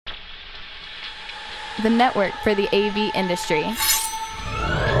the network for the AV industry.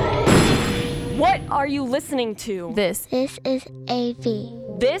 What are you listening to? This is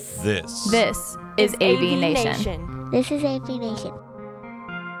AV. This is AV Nation. This is AV Nation.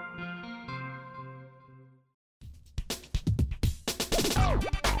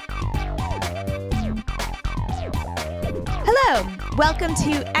 Hello, welcome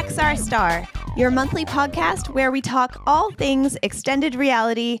to XR Star, your monthly podcast where we talk all things extended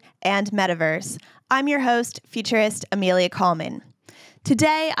reality and metaverse. I'm your host, futurist Amelia Kallman.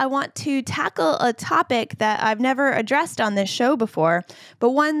 Today, I want to tackle a topic that I've never addressed on this show before,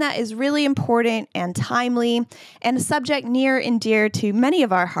 but one that is really important and timely and a subject near and dear to many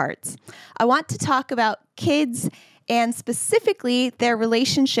of our hearts. I want to talk about kids and specifically their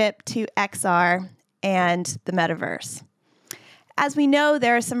relationship to XR and the metaverse. As we know,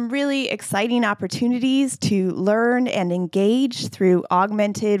 there are some really exciting opportunities to learn and engage through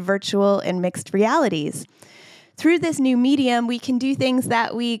augmented, virtual, and mixed realities. Through this new medium, we can do things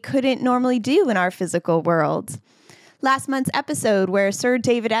that we couldn't normally do in our physical world. Last month's episode, where Sir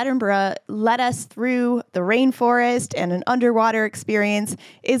David Attenborough led us through the rainforest and an underwater experience,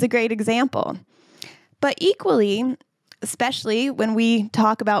 is a great example. But equally, especially when we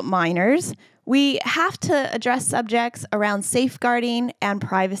talk about minors, we have to address subjects around safeguarding and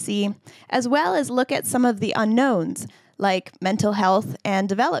privacy, as well as look at some of the unknowns, like mental health and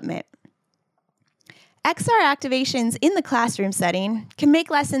development. XR activations in the classroom setting can make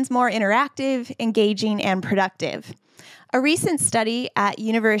lessons more interactive, engaging, and productive. A recent study at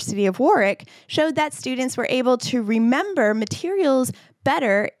University of Warwick showed that students were able to remember materials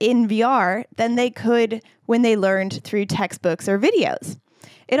better in VR than they could when they learned through textbooks or videos.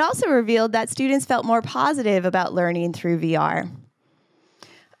 It also revealed that students felt more positive about learning through VR.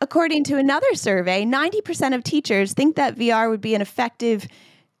 According to another survey, 90% of teachers think that VR would be an effective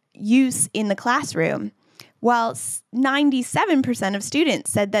use in the classroom, while 97% of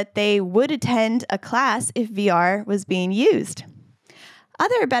students said that they would attend a class if VR was being used.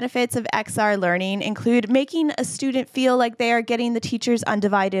 Other benefits of XR learning include making a student feel like they are getting the teacher's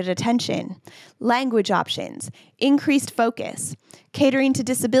undivided attention, language options, increased focus, catering to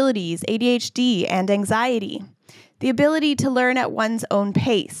disabilities, ADHD, and anxiety, the ability to learn at one's own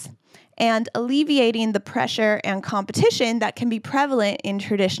pace, and alleviating the pressure and competition that can be prevalent in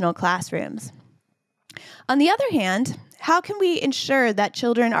traditional classrooms. On the other hand, how can we ensure that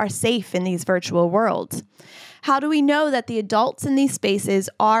children are safe in these virtual worlds? How do we know that the adults in these spaces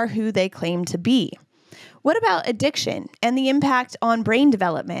are who they claim to be? What about addiction and the impact on brain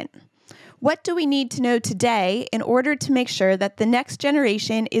development? What do we need to know today in order to make sure that the next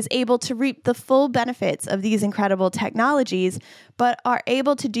generation is able to reap the full benefits of these incredible technologies, but are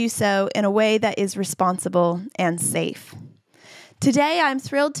able to do so in a way that is responsible and safe? Today, I'm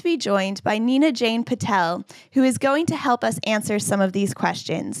thrilled to be joined by Nina Jane Patel, who is going to help us answer some of these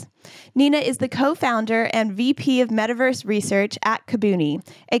questions. Nina is the co-founder and VP of Metaverse Research at Kabuni,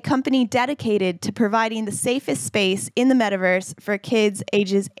 a company dedicated to providing the safest space in the metaverse for kids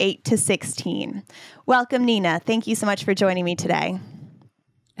ages 8 to 16. Welcome, Nina. Thank you so much for joining me today.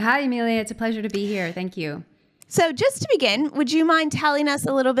 Hi, Amelia. It's a pleasure to be here. Thank you. So just to begin, would you mind telling us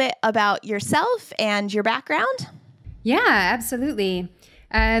a little bit about yourself and your background? Yeah, absolutely.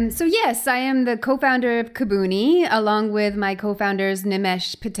 So yes, I am the co-founder of Kabuni, along with my co-founders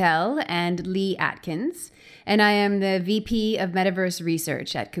Nimesh Patel and Lee Atkins, and I am the VP of Metaverse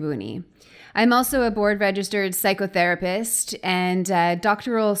Research at Kabuni. I'm also a board-registered psychotherapist and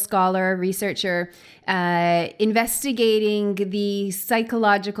doctoral scholar, researcher, investigating the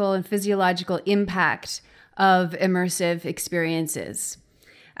psychological and physiological impact of immersive experiences.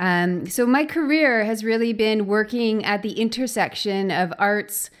 So my career has really been working at the intersection of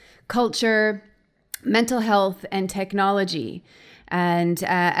arts, culture, mental health, and technology. And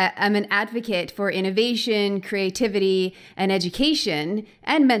I'm an advocate for innovation, creativity, and education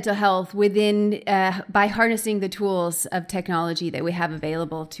and mental health within by harnessing the tools of technology that we have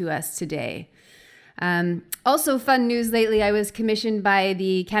available to us today. Also fun news lately, I was commissioned by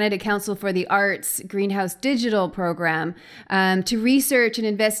the Canada Council for the Arts Greenhouse Digital Program to research and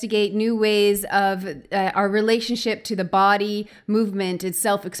investigate new ways of our relationship to the body, movement, and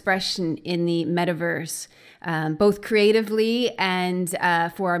self-expression in the metaverse, both creatively and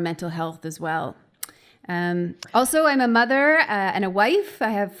for our mental health as well. Also, I'm a mother and a wife. I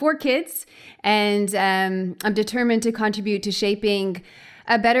have 4 kids, and I'm determined to contribute to shaping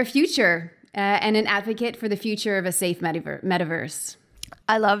a better future and an advocate for the future of a safe metaverse.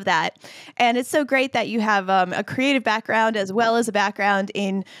 I love that. And it's so great that you have a creative background as well as a background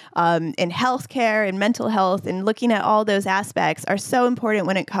in healthcare and mental health, and looking at all those aspects are so important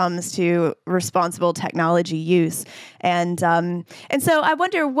when it comes to responsible technology use. And so I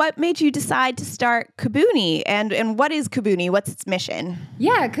wonder, what made you decide to start Kabuni, and what is Kabuni? What's its mission?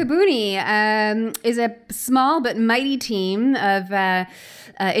 Yeah, Kabuni is a small but mighty team of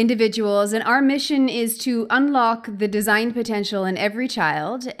individuals, and our mission is to unlock the design potential in every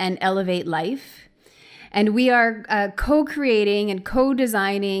child and elevate life. And we are co-creating and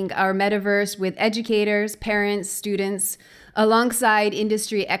co-designing our metaverse with educators, parents, students, alongside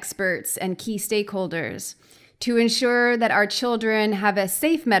industry experts and key stakeholders, to ensure that our children have a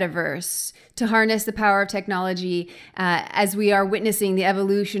safe metaverse to harness the power of technology as we are witnessing the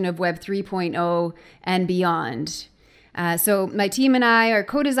evolution of Web 3.0 and beyond. So my team and I are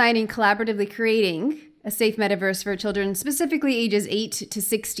co-designing, collaboratively creating a safe metaverse for children, specifically ages 8 to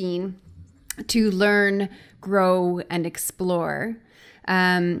 16, to learn, grow, and explore.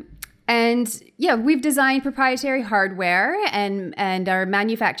 And yeah, we've designed proprietary hardware and are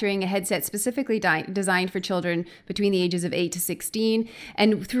manufacturing a headset specifically designed for children between the ages of 8 to 16.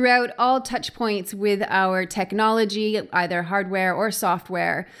 And throughout all touch points with our technology, either hardware or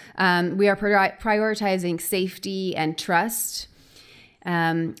software, we are prioritizing safety and trust.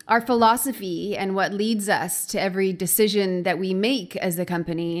 Our philosophy and what leads us to every decision that we make as a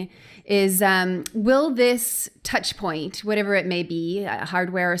company is, will this touch point, whatever it may be,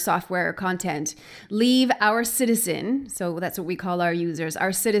 hardware or software or content, leave our citizen, so that's what we call our users,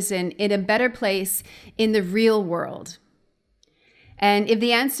 our citizen, in a better place in the real world? And if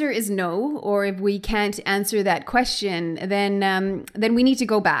the answer is no, or if we can't answer that question, then we need to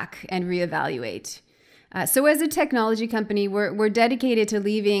go back and reevaluate. So as a technology company, we're dedicated to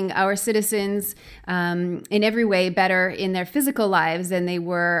leaving our citizens in every way better in their physical lives than they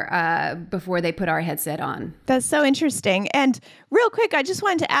were before they put our headset on. That's so interesting. And real quick, I just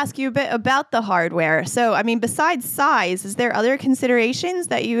wanted to ask you a bit about the hardware. So, I mean, besides size, is there other considerations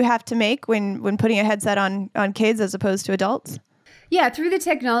that you have to make when putting a headset on kids as opposed to adults? Yeah, through the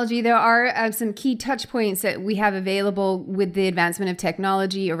technology, there are some key touch points that we have available with the advancement of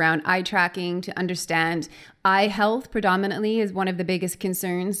technology around eye tracking to understand eye health predominantly is one of the biggest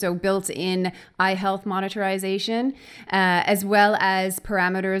concerns. So built-in eye health monitorization, as well as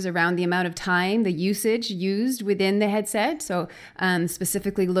parameters around the amount of time, the usage used within the headset. So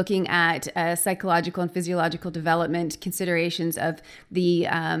specifically looking at psychological and physiological development considerations of the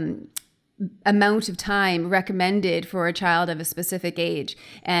amount of time recommended for a child of a specific age,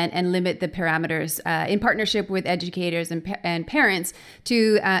 and limit the parameters in partnership with educators and parents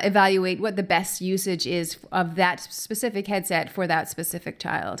to evaluate what the best usage is of that specific headset for that specific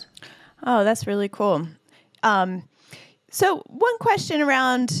child. Oh, that's really cool. So one question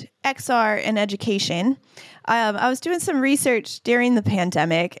around XR and education. I was doing some research during the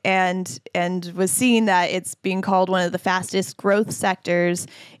pandemic and was seeing that it's being called one of the fastest growth sectors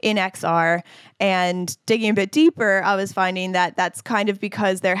in XR. And digging a bit deeper, I was finding that that's kind of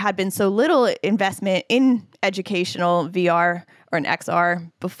because there had been so little investment in educational VR or an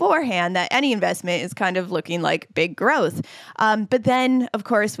XR beforehand that any investment is kind of looking like big growth. But then, of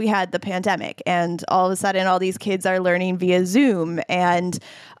course, we had the pandemic, and all of a sudden, all these kids are learning via Zoom, and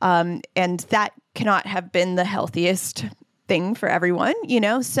that cannot have been the healthiest thing for everyone, you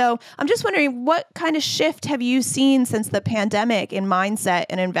know? So I'm just wondering, what kind of shift have you seen since the pandemic in mindset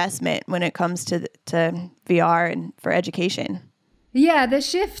and investment when it comes to VR and for education? Yeah, the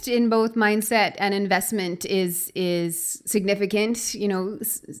shift in both mindset and investment is significant, you know,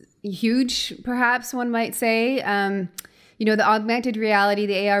 huge, perhaps one might say. You know, the augmented reality,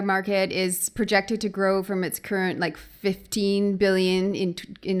 the AR market is projected to grow from its current like 15 billion in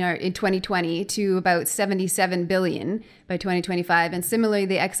 2020 to about 77 billion by 2025. And similarly,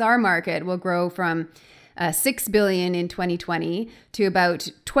 the XR market will grow from 6 billion in 2020 to about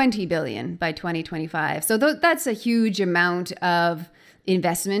 20 billion by 2025. So that's a huge amount of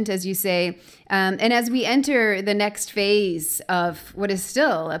investment, as you say. And as we enter the next phase of what is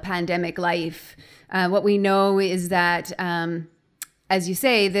still a pandemic life, what we know is that, as you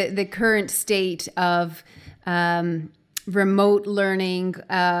say, the current state of remote learning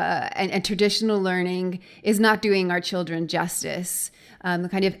and traditional learning is not doing our children justice. The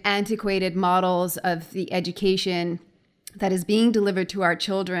kind of antiquated models of the education that is being delivered to our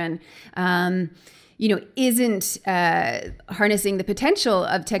children, isn't harnessing the potential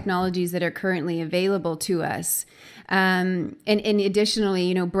of technologies that are currently available to us. And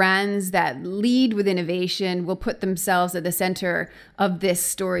additionally, brands that lead with innovation will put themselves at the center of this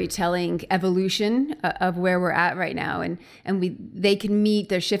storytelling evolution of where we're at right now. And they can meet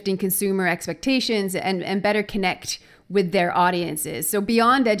their shifting consumer expectations and better connect with their audiences. So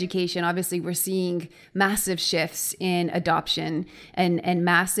beyond education, obviously, we're seeing massive shifts in adoption and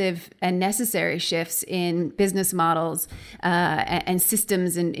massive and necessary shifts in business models and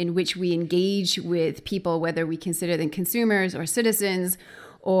systems in which we engage with people, whether we consider them consumers or citizens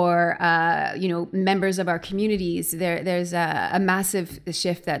or members of our communities. There's a massive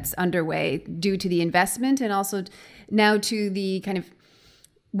shift that's underway due to the investment and also now to the kind of,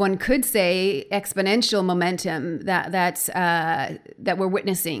 one could say, exponential momentum that we're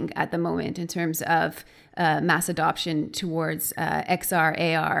witnessing at the moment in terms of mass adoption towards XR,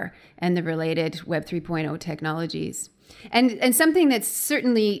 AR, and the related Web 3.0 technologies. And something that's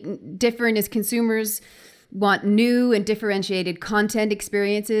certainly different is consumers want new and differentiated content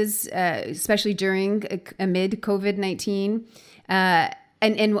experiences, especially amid COVID-19.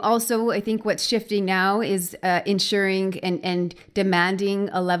 And also, I think what's shifting now is ensuring and demanding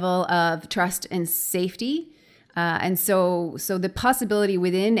a level of trust and safety. And so the possibility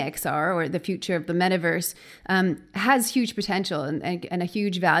within XR, or the future of the metaverse, has huge potential and a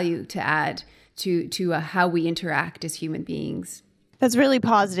huge value to add to how we interact as human beings. That's really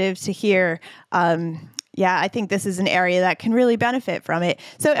positive to hear. I think this is an area that can really benefit from it.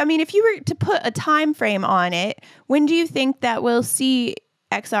 So, if you were to put a time frame on it, when do you think that we'll see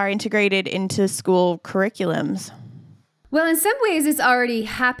XR integrated into school curriculums? Well, in some ways, it's already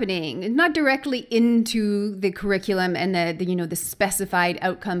happening, not directly into the curriculum and the specified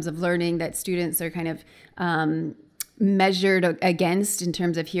outcomes of learning that students are kind of measured against in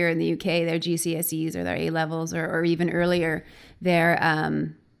terms of here in the UK, their GCSEs or their A levels, or even earlier, their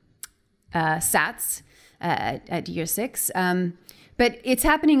SATs at year 6. But it's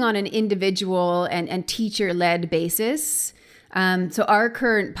happening on an individual and teacher-led basis. So our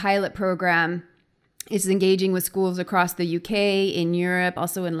current pilot program is engaging with schools across the UK, in Europe,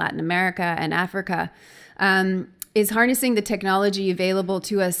 also in Latin America and Africa, is harnessing the technology available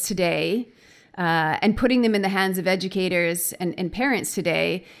to us today and putting them in the hands of educators and parents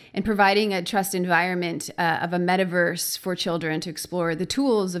today, and providing a trust environment of a metaverse for children to explore the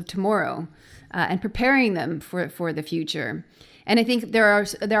tools of tomorrow and preparing them for the future. And I think there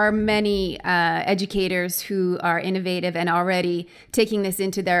are many educators who are innovative and already taking this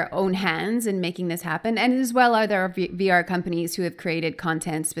into their own hands and making this happen. And as well are there VR companies who have created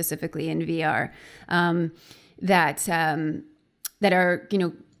content specifically in VR that are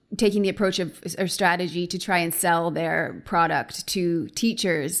taking the approach of or strategy to try and sell their product to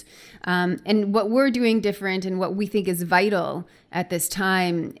teachers. And what we're doing different and what we think is vital at this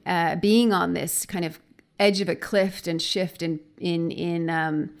time, being on this kind of edge of a cliff and shift in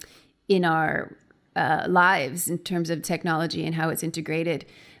our lives in terms of technology and how it's integrated,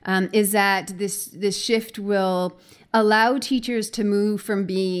 is that this shift will allow teachers to move from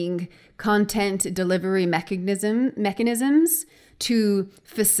being content delivery mechanisms to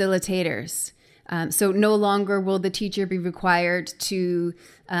facilitators. So no longer will the teacher be required to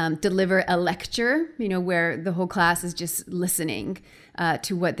deliver a lecture, where the whole class is just listening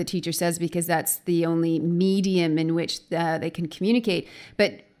to what the teacher says, because that's the only medium in which they can communicate.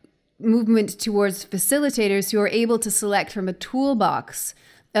 But movement towards facilitators who are able to select from a toolbox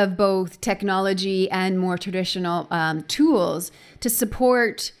of both technology and more traditional tools to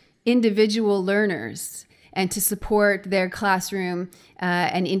support individual learners and to support their classroom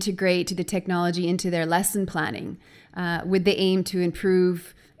and integrate the technology into their lesson planning with the aim to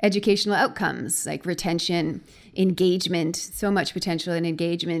improve educational outcomes like retention, engagement, so much potential in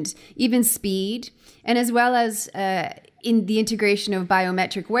engagement, even speed, and as well as in the integration of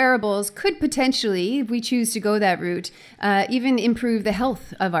biometric wearables could potentially, if we choose to go that route, even improve the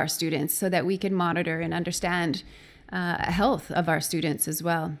health of our students so that we can monitor and understand health of our students as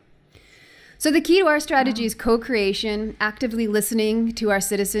well. So the key to our strategy is co-creation, actively listening to our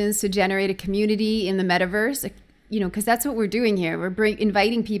citizens to generate a community in the metaverse, because that's what we're doing here. We're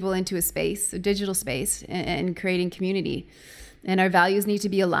inviting people into a space, a digital space, and creating community. And our values need to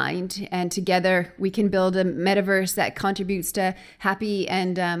be aligned. And together we can build a metaverse that contributes to happy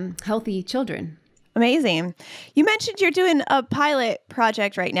and healthy children. Amazing. You mentioned you're doing a pilot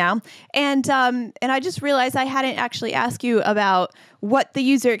project right now, and I just realized I hadn't actually asked you about what the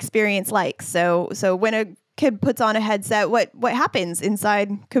user experience like. So when a kid puts on a headset, what happens inside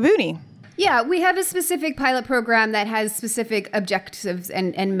Kabuni? Yeah, we have a specific pilot program that has specific objectives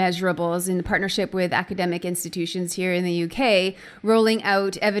and measurables in partnership with academic institutions here in the UK, rolling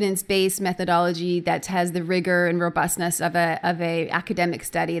out evidence-based methodology that has the rigor and robustness of a academic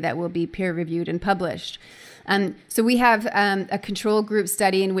study that will be peer-reviewed and published. So we have a control group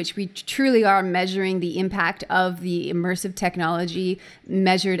study in which we truly are measuring the impact of the immersive technology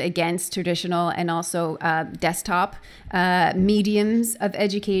measured against traditional and also desktop mediums of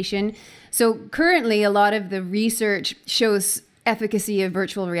education. So currently, a lot of the research shows efficacy of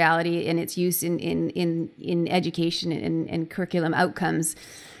virtual reality and its use in education and curriculum outcomes.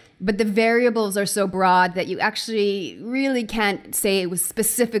 But the variables are so broad that you actually really can't say it was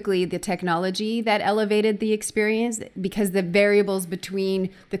specifically the technology that elevated the experience because the variables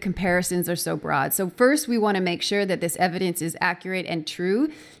between the comparisons are so broad. So first, we want to make sure that this evidence is accurate and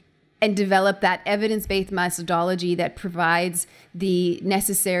true and develop that evidence-based methodology that provides the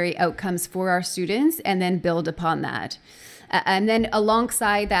necessary outcomes for our students and then build upon that. And then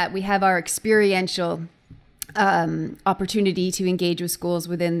alongside that, we have our experiential opportunity to engage with schools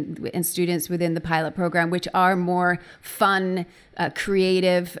and students within the pilot program, which are more fun,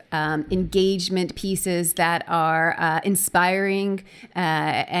 creative engagement pieces that are inspiring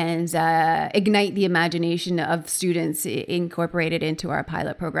and ignite the imagination of students incorporated into our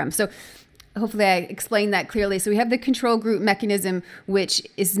pilot program. So hopefully I explained that clearly. So we have the control group mechanism, which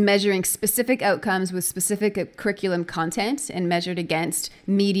is measuring specific outcomes with specific curriculum content and measured against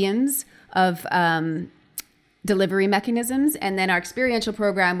mediums of delivery mechanisms, and then our experiential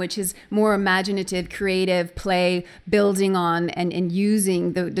program, which is more imaginative, creative play, building on and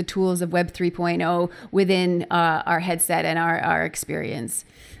using the tools of Web 3.0 within our headset and our experience.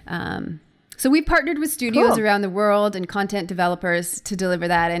 So we've partnered with studios around the world and content developers to deliver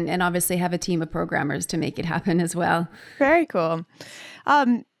that, and obviously have a team of programmers to make it happen as well. Very cool.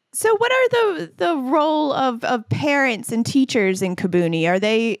 So what are the role of parents and teachers in Kabuni? Are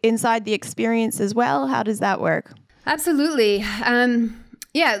they inside the experience as well? How does that work? Absolutely.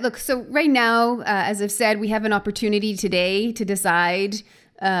 Yeah, look, so right now, as I've said, we have an opportunity today to decide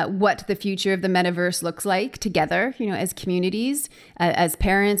what the future of the metaverse looks like together, as communities, as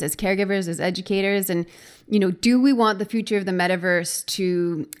parents, as caregivers, as educators. And, do we want the future of the metaverse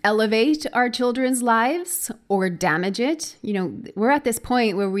to elevate our children's lives or damage it? We're at this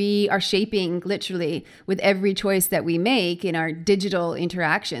point where we are shaping literally with every choice that we make in our digital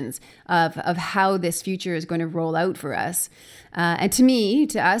interactions of how this future is going to roll out for us. And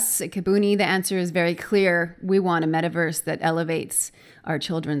to us at Kabuni, the answer is very clear. We want a metaverse that elevates our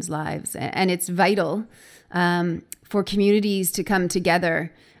children's lives. And it's vital for communities to come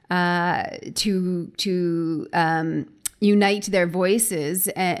together to unite their voices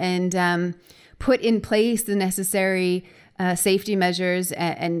and put in place the necessary safety measures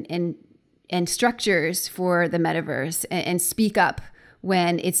and structures for the metaverse and speak up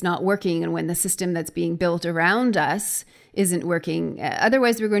when it's not working and when the system that's being built around us isn't working.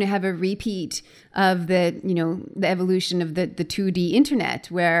 Otherwise, we're going to have a repeat of the evolution of the 2D internet,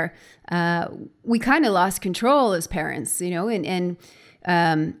 where we kind of lost control as parents, and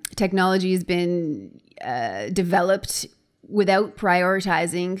technology has been developed without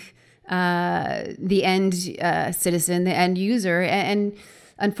prioritizing the end citizen, the end user, and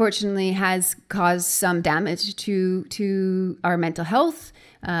unfortunately has caused some damage to our mental health,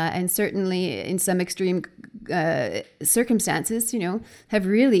 and certainly in some extreme circumstances, have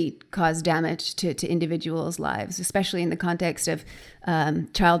really caused damage to individuals' lives, especially in the context of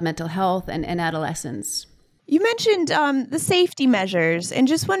child mental health and adolescence. You mentioned the safety measures, and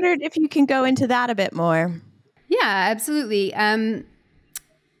just wondered if you can go into that a bit more. Yeah, absolutely.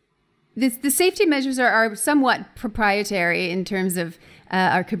 The safety measures are somewhat proprietary in terms of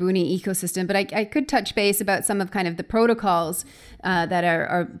our Kabuni ecosystem, but I could touch base about some of kind of the protocols that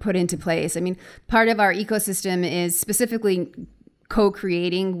are put into place. I mean, part of our ecosystem is specifically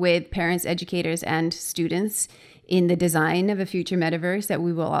co-creating with parents, educators, and students in the design of a future metaverse that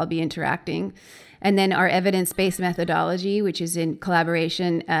we will all be interacting. And then our evidence-based methodology, which is in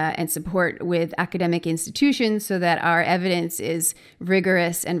collaboration and support with academic institutions so that our evidence is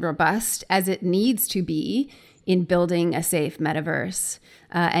rigorous and robust as it needs to be in building a safe metaverse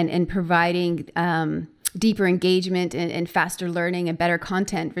and providing deeper engagement and faster learning and better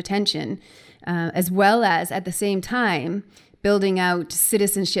content retention, as well as at the same time building out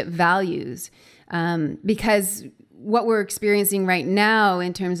citizenship values. Because what we're experiencing right now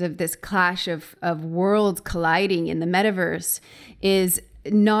in terms of this clash of worlds colliding in the metaverse is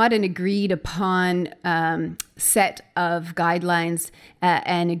not an agreed upon set of guidelines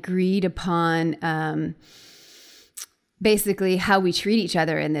and agreed upon basically how we treat each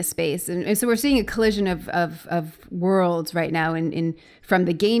other in this space. And so we're seeing a collision of worlds right now in from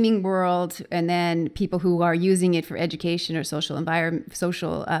the gaming world, and then people who are using it for education or social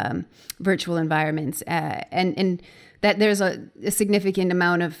virtual environments, and that there's a significant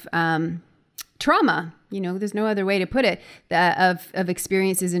amount of trauma, there's no other way to put it, of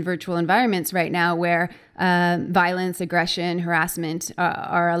experiences in virtual environments right now where violence, aggression, harassment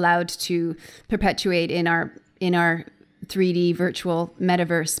are allowed to perpetuate in our 3D virtual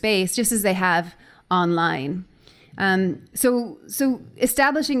metaverse space, just as they have online. So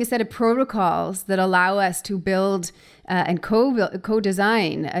establishing a set of protocols that allow us to build and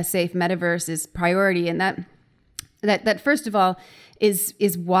co-design a safe metaverse is priority, and that first of all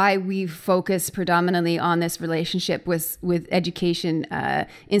is why we focus predominantly on this relationship with education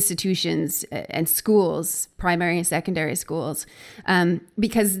institutions and schools, primary and secondary schools,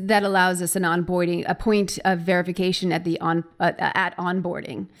 because that allows us a point of verification at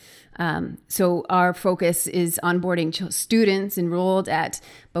onboarding. So our focus is onboarding students enrolled at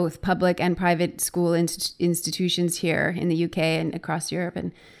both public and private school institutions here in the UK and across Europe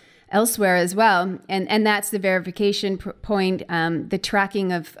and elsewhere as well. And that's the verification point. The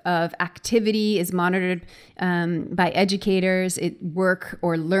tracking of activity is monitored by educators, work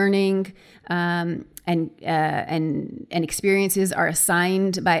or learning, and experiences are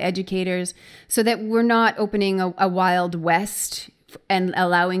assigned by educators, so that we're not opening a wild west and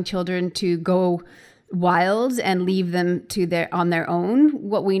allowing children to go wild and leave them on their own.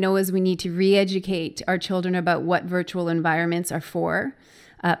 What we know is we need to re-educate our children about what virtual environments are for.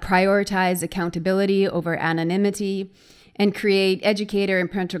 Prioritize accountability over anonymity, and create educator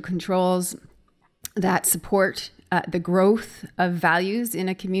and parental controls that support the growth of values in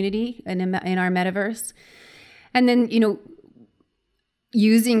a community and in our metaverse. And then,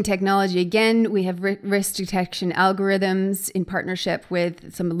 using technology, again, we have risk detection algorithms in partnership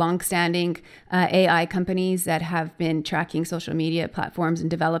with some longstanding AI companies that have been tracking social media platforms and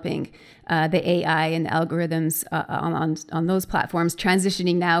developing the AI and algorithms on those platforms,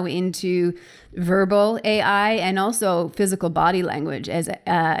 transitioning now into verbal AI and also physical body language as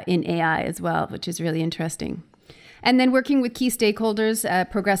in AI as well, which is really interesting. And then working with key stakeholders,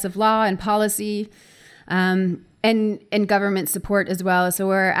 progressive law and policy, and government support as well. So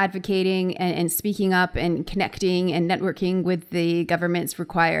we're advocating and speaking up and connecting and networking with the governments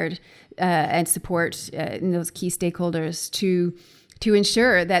required and support in those key stakeholders to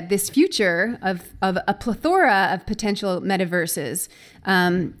ensure that this future of a plethora of potential metaverses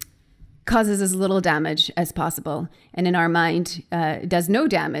causes as little damage as possible, and in our mind does no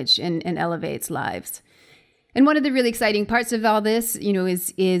damage and elevates lives. And one of the really exciting parts of all this,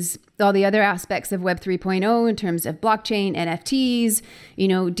 is all the other aspects of Web 3.0 in terms of blockchain, NFTs,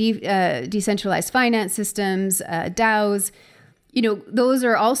 decentralized finance systems, DAOs. Those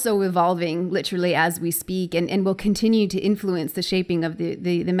are also evolving literally as we speak, and will continue to influence the shaping of the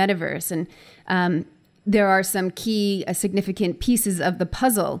metaverse. And there are some key significant pieces of the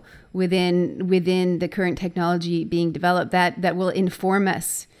puzzle within the current technology being developed that will inform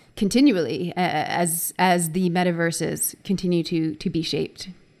us continually as the metaverses continue to be shaped.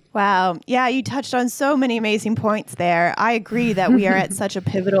 Wow. Yeah, you touched on so many amazing points there. I agree that we are at such a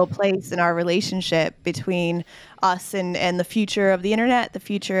pivotal place in our relationship between us and the future of the internet, the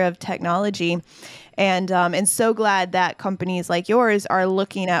future of technology. And so glad that companies like yours are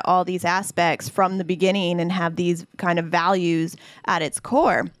looking at all these aspects from the beginning and have these kind of values at its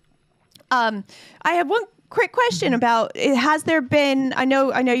core. I have one quick question about, has there been, I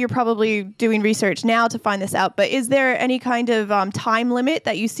know you're probably doing research now to find this out, but is there any kind of time limit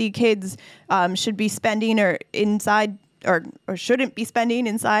that you see kids should be spending or inside or shouldn't be spending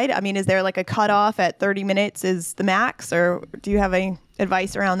inside? I mean, is there like a cutoff at 30 minutes is the max, or do you have any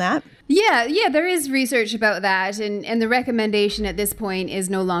advice around that? Yeah, there is research about that. And the recommendation at this point is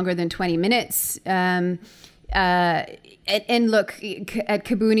no longer than 20 minutes. And look, at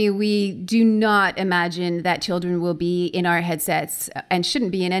Kabuni, we do not imagine that children will be in our headsets and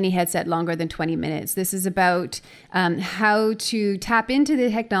shouldn't be in any headset longer than 20 minutes. This is about how to tap into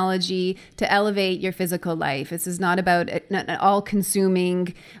the technology to elevate your physical life. This is not about an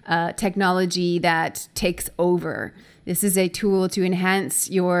all-consuming technology that takes over. This is a tool to enhance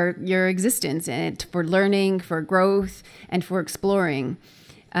your existence and for learning, for growth, and for exploring.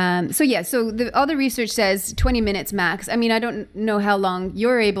 So all the research says 20 minutes max. I mean, I don't know how long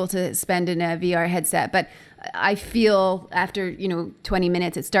you're able to spend in a VR headset, but I feel after, 20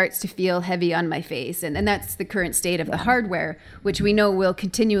 minutes, it starts to feel heavy on my face. And that's the current state of the hardware, which we know will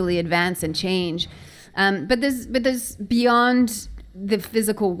continually advance and change. But there's beyond the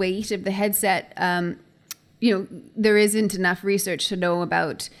physical weight of the headset, there isn't enough research to know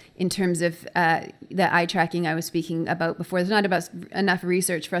about in terms of the eye tracking I was speaking about before. There's not enough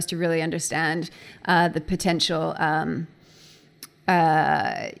research for us to really understand the potential,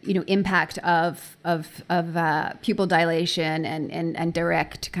 impact of pupil dilation and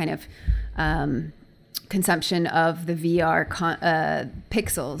direct kind of consumption of the VR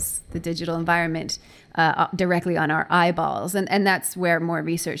pixels, the digital environment, directly on our eyeballs. And that's where more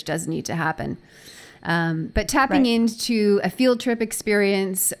research does need to happen. But tapping into a field trip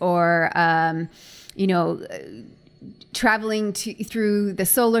experience or, traveling through the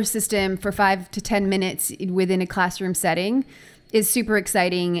solar system for 5 to 10 minutes within a classroom setting is super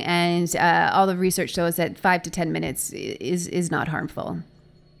exciting. And all the research shows that 5 to 10 minutes is not harmful.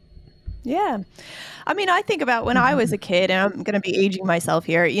 Yeah. I mean, I think about when I was a kid, and I'm going to be aging myself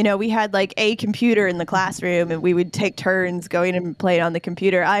here, we had like a computer in the classroom and we would take turns going and playing on the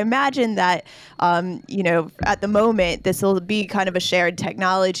computer. I imagine that, at the moment, this will be kind of a shared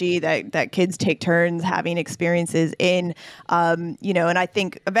technology that kids take turns having experiences in, and I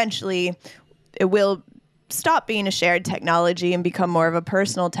think eventually it will stop being a shared technology and become more of a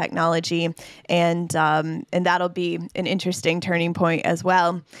personal technology, and that'll be an interesting turning point as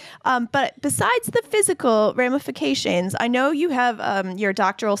well. But besides the physical ramifications, I know you have you're a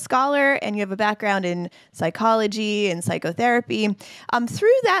doctoral scholar and you have a background in psychology and psychotherapy.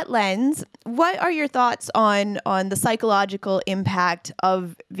 Through that lens, what are your thoughts on the psychological impact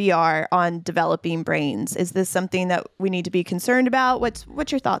of VR on developing brains? Is this something that we need to be concerned about?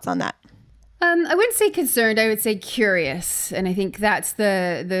 What's your thoughts on that? I wouldn't say concerned. I would say curious, and I think that's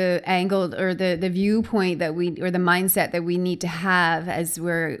the angle or the viewpoint that or the mindset that we need to have as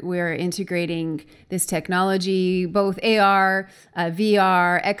we're integrating this technology, both AR,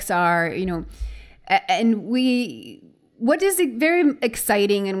 VR, XR. And what is very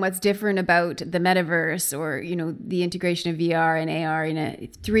exciting and what's different about the metaverse or the integration of VR and AR in a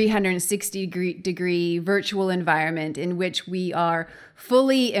 360 degree virtual environment in which we are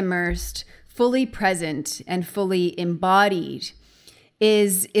fully immersed, fully present, and fully embodied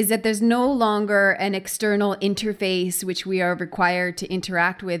is that there's no longer an external interface which we are required to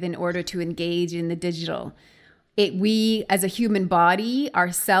interact with in order to engage in the digital. We as a human body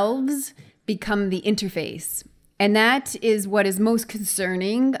ourselves become the interface. And that is what is most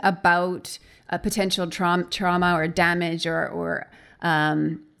concerning about a potential trauma or damage or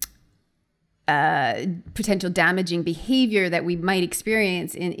potential damaging behavior that we might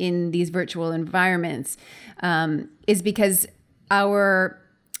experience in these virtual environments, is because our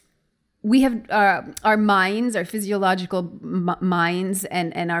minds, our physiological minds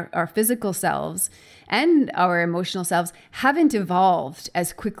and our physical selves and our emotional selves haven't evolved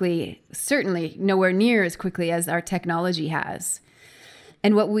as quickly, certainly nowhere near as quickly as our technology has.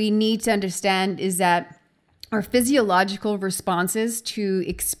 And what we need to understand is that our physiological responses to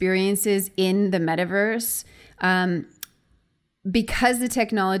experiences in the metaverse, because the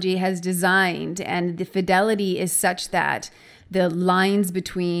technology has designed and the fidelity is such that the lines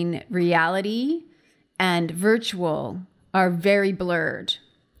between reality and virtual are very blurred.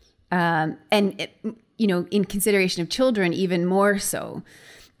 In consideration of children, even more so.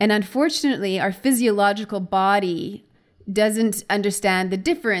 And unfortunately, our physiological body doesn't understand the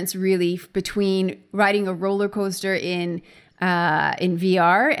difference really between riding a roller coaster in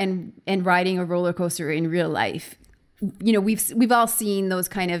VR and riding a roller coaster in real life. We've all seen those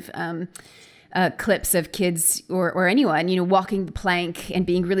kind of clips of kids or anyone, walking the plank and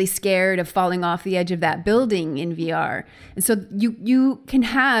being really scared of falling off the edge of that building in VR. And so you can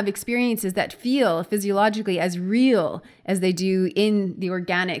have experiences that feel physiologically as real as they do in the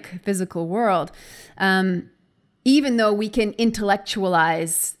organic physical world. Even though we can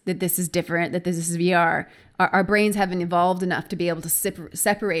intellectualize that this is different, that this is VR, our brains haven't evolved enough to be able to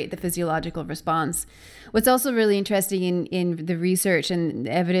separate the physiological response. What's also really interesting in the research and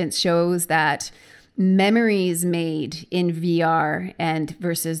evidence shows that memories made in VR and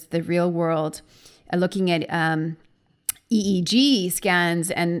versus the real world, looking at EEG scans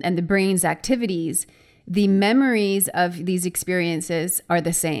and the brain's activities, the memories of these experiences are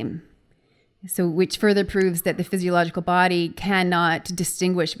the same. So which further proves that the physiological body cannot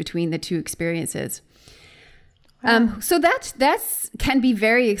distinguish between the two experiences. So that can be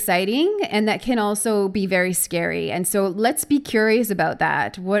very exciting, and that can also be very scary. And so let's be curious about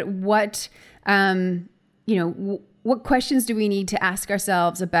that. What questions do we need to ask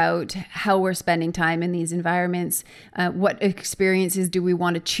ourselves about how we're spending time in these environments? What experiences do we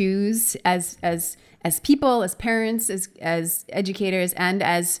want to choose as people, as parents, as educators, and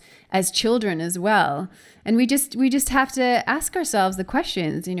as children as well? And we just have to ask ourselves the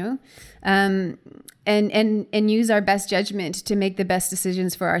questions, and use our best judgment to make the best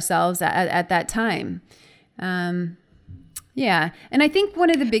decisions for ourselves at that time. Yeah. And I think one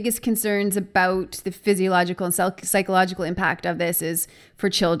of the biggest concerns about the physiological and psychological impact of this is for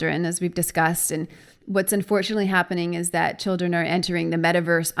children, as we've discussed. And what's unfortunately happening is that children are entering the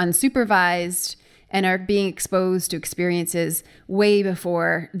metaverse unsupervised and are being exposed to experiences way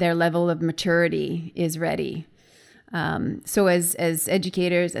before their level of maturity is ready. So as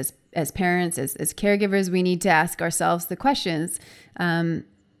educators, as parents, as caregivers, we need to ask ourselves the questions,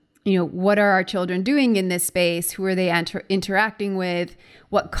 what are our children doing in this space? Who are they interacting with?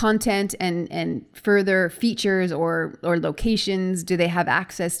 What content and further features or locations do they have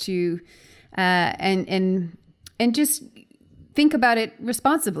access to? And just think about it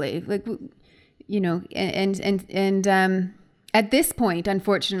responsibly, at this point,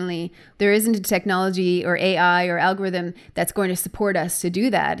 unfortunately, there isn't a technology or AI or algorithm that's going to support us to do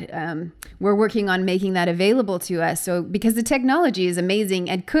that. We're working on making that available to us. So because the technology is amazing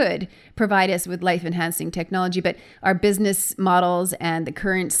and could provide us with life-enhancing technology, but our business models and the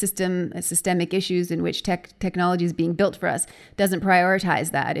current systemic issues in which technology is being built for us doesn't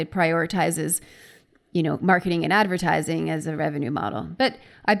prioritize that. It prioritizes marketing and advertising as a revenue model. But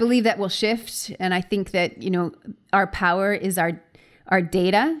I believe that will shift. And I think that, our power is our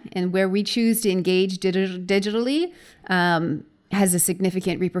data, and where we choose to engage digitally has a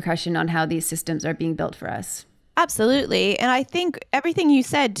significant repercussion on how these systems are being built for us. Absolutely. And I think everything you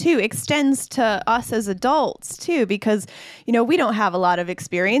said, too, extends to us as adults, too, because, we don't have a lot of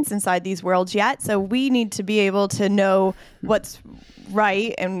experience inside these worlds yet. So we need to be able to know what's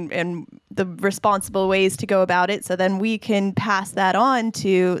right and the responsible ways to go about it, so then we can pass that on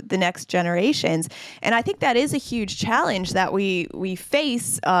to the next generations. And I think that is a huge challenge that we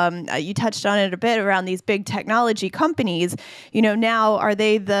face. You touched on it a bit around these big technology companies. Now are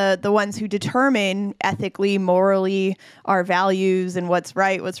they the ones who determine ethically, morally, our values and what's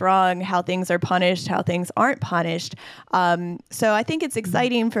right, what's wrong, how things are punished, how things aren't punished. So I think it's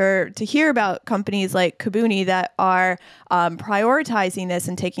exciting to hear about companies like Kabuni that are prioritizing this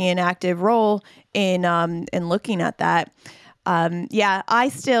and taking an active role in looking at that. I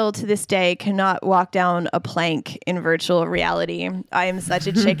still to this day cannot walk down a plank in virtual reality. I am such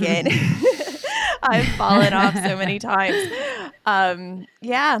a chicken. I've fallen off so many times. And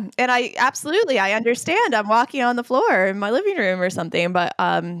I understand. I'm walking on the floor in my living room or something, but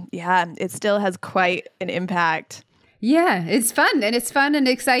it still has quite an impact. Yeah, it's fun and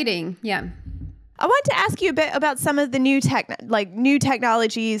exciting. Yeah. I want to ask you a bit about some of the new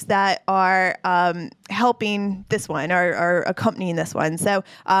technologies that are helping this one or accompanying this one. So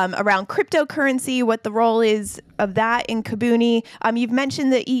around cryptocurrency, what the role is of that in Kabuni. You've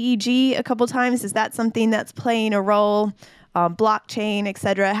mentioned the EEG a couple times. Is that something that's playing a role? Blockchain, et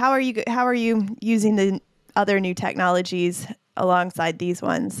cetera. How are you using the other new technologies alongside these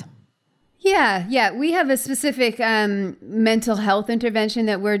ones? Yeah. We have a specific mental health intervention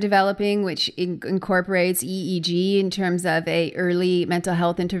that we're developing, which incorporates EEG in terms of a early mental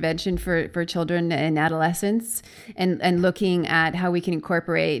health intervention for children and adolescents, and looking at how we can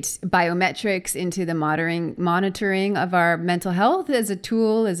incorporate biometrics into the monitoring of our mental health as a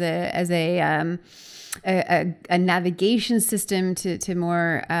tool, as a navigation system to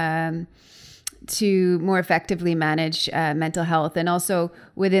more effectively manage mental health, and also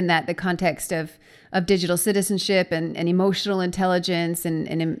within that the context of digital citizenship and emotional intelligence and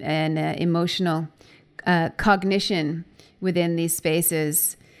emotional cognition within these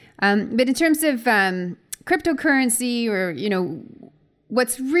spaces. But in terms of cryptocurrency, or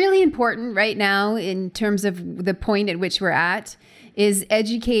what's really important right now in terms of the point at which we're at is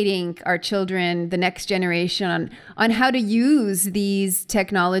educating our children, the next generation, on how to use these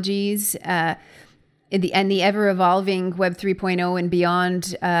technologies and the ever-evolving Web 3.0 and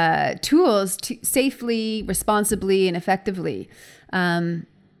beyond tools to safely, responsibly, and effectively, and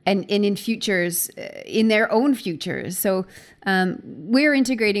in futures, in their own futures. So we're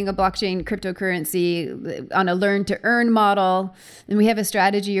integrating a blockchain cryptocurrency on a learn-to-earn model, and we have a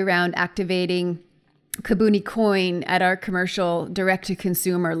strategy around activating Kabuni Coin at our commercial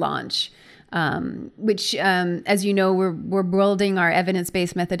direct-to-consumer launch, which, as you know, we're building our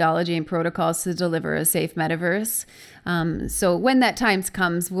evidence-based methodology and protocols to deliver a safe metaverse. So when that time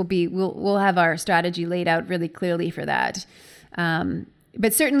comes, we'll have our strategy laid out really clearly for that.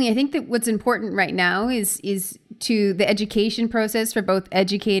 But certainly, I think that what's important right now is to the education process for both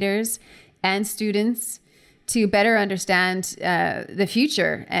educators and students to better understand the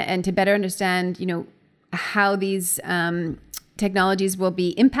future and to better understand, how these technologies will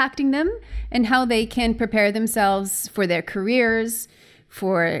be impacting them and how they can prepare themselves for their careers,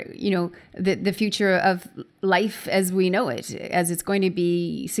 for, the future of life as we know it, as it's going to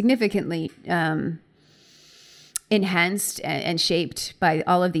be significantly enhanced and shaped by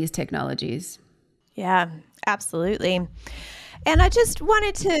all of these technologies. Yeah, absolutely. And I just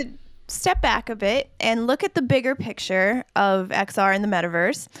wanted to step back a bit and look at the bigger picture of XR and the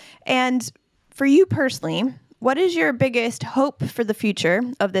metaverse. And for you personally, what is your biggest hope for the future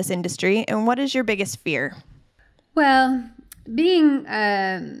of this industry, and what is your biggest fear? Well, being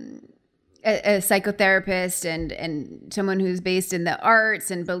a psychotherapist and someone who's based in the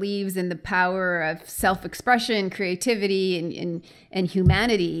arts and believes in the power of self-expression, creativity, and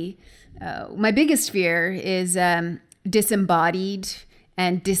humanity, my biggest fear is disembodied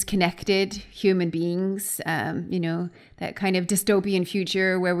and disconnected human beings, that kind of dystopian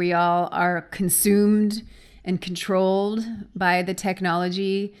future where we all are consumed and controlled by the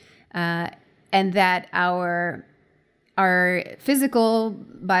technology, and that our physical,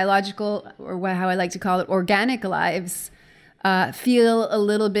 biological, or how I like to call it, organic lives feel a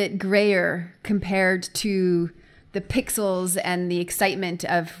little bit grayer compared to the pixels and the excitement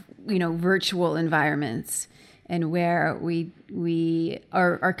of, virtual environments, and where we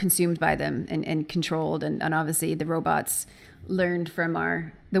are consumed by them and controlled. And obviously the robots learned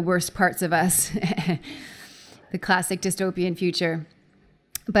from the worst parts of us, the classic dystopian future.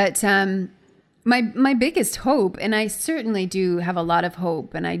 But my biggest hope, and I certainly do have a lot of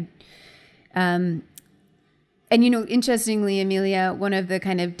hope, and interestingly, Amelia, one of the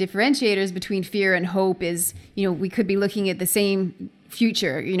kind of differentiators between fear and hope is, we could be looking at the same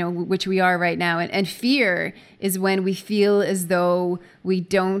future, which we are right now. And fear is when we feel as though we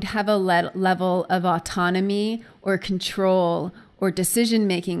don't have a level of autonomy or control or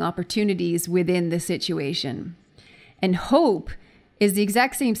decision-making opportunities within the situation. And hope is the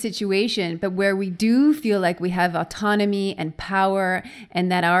exact same situation, but where we do feel like we have autonomy and power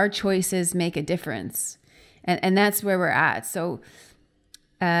and that our choices make a difference. And that's where we're at. So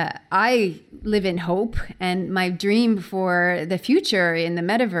I live in hope, and my dream for the future in the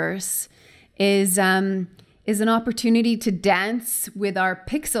metaverse is an opportunity to dance with our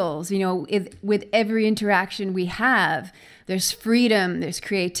pixels. With every interaction we have, there's freedom, there's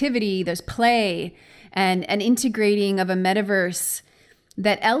creativity, there's play, and an integrating of a metaverse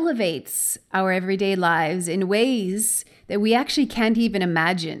that elevates our everyday lives in ways that we actually can't even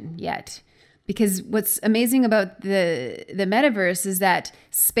imagine yet. Because what's amazing about the metaverse is that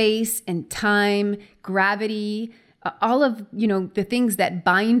space and time, gravity, all of the things that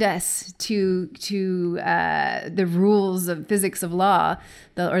bind us to the rules of physics of law,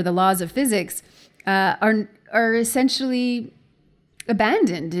 or the laws of physics, are essentially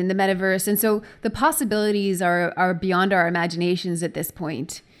abandoned in the metaverse. And so the possibilities are beyond our imaginations at this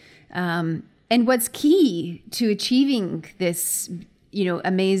point. And what's key to achieving this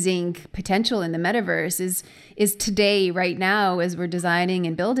amazing potential in the metaverse is today, right now, as we're designing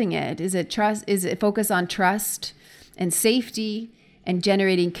and building it, is it focus on trust and safety and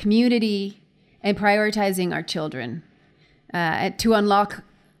generating community and prioritizing our children to unlock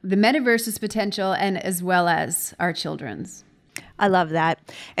the metaverse's potential, and as well as our children's. I love that.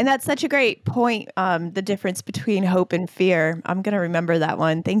 And that's such a great point, the difference between hope and fear. I'm going to remember that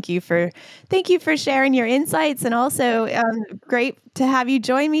one. Thank you for sharing your insights, and also great to have you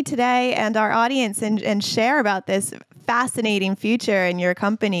join me today and our audience and share about this fascinating future in your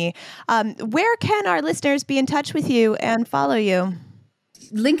company. Where can our listeners be in touch with you and follow you?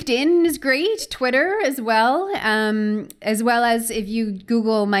 LinkedIn is great, Twitter as well as if you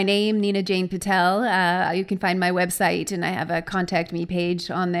Google my name, Nina Jane Patel, you can find my website, and I have a contact me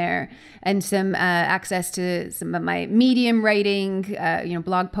page on there, and some access to some of my Medium writing,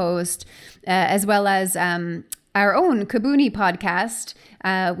 blog post, as well as our own Kabuni podcast,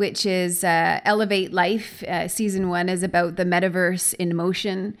 which is Elevate Life. Season 1 is about the metaverse in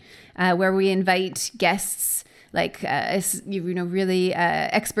motion, where we invite guests like, really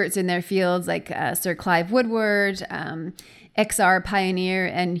experts in their fields, like Sir Clive Woodward, XR pioneer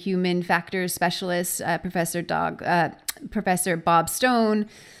and human factors specialist, Professor Bob Stone,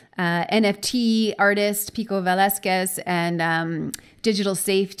 NFT artist Pico Velasquez, and digital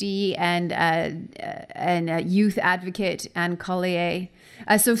safety and youth advocate Anne Collier.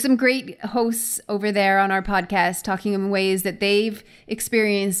 So some great hosts over there on our podcast talking in ways that they've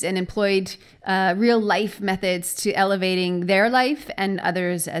experienced and employed real life methods to elevating their life and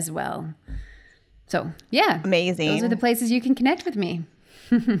others as well. So yeah, amazing. Those are the places you can connect with me.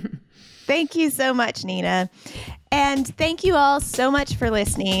 Thank you so much, Nina. And thank you all so much for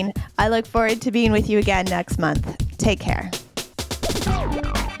listening. I look forward to being with you again next month. Take care.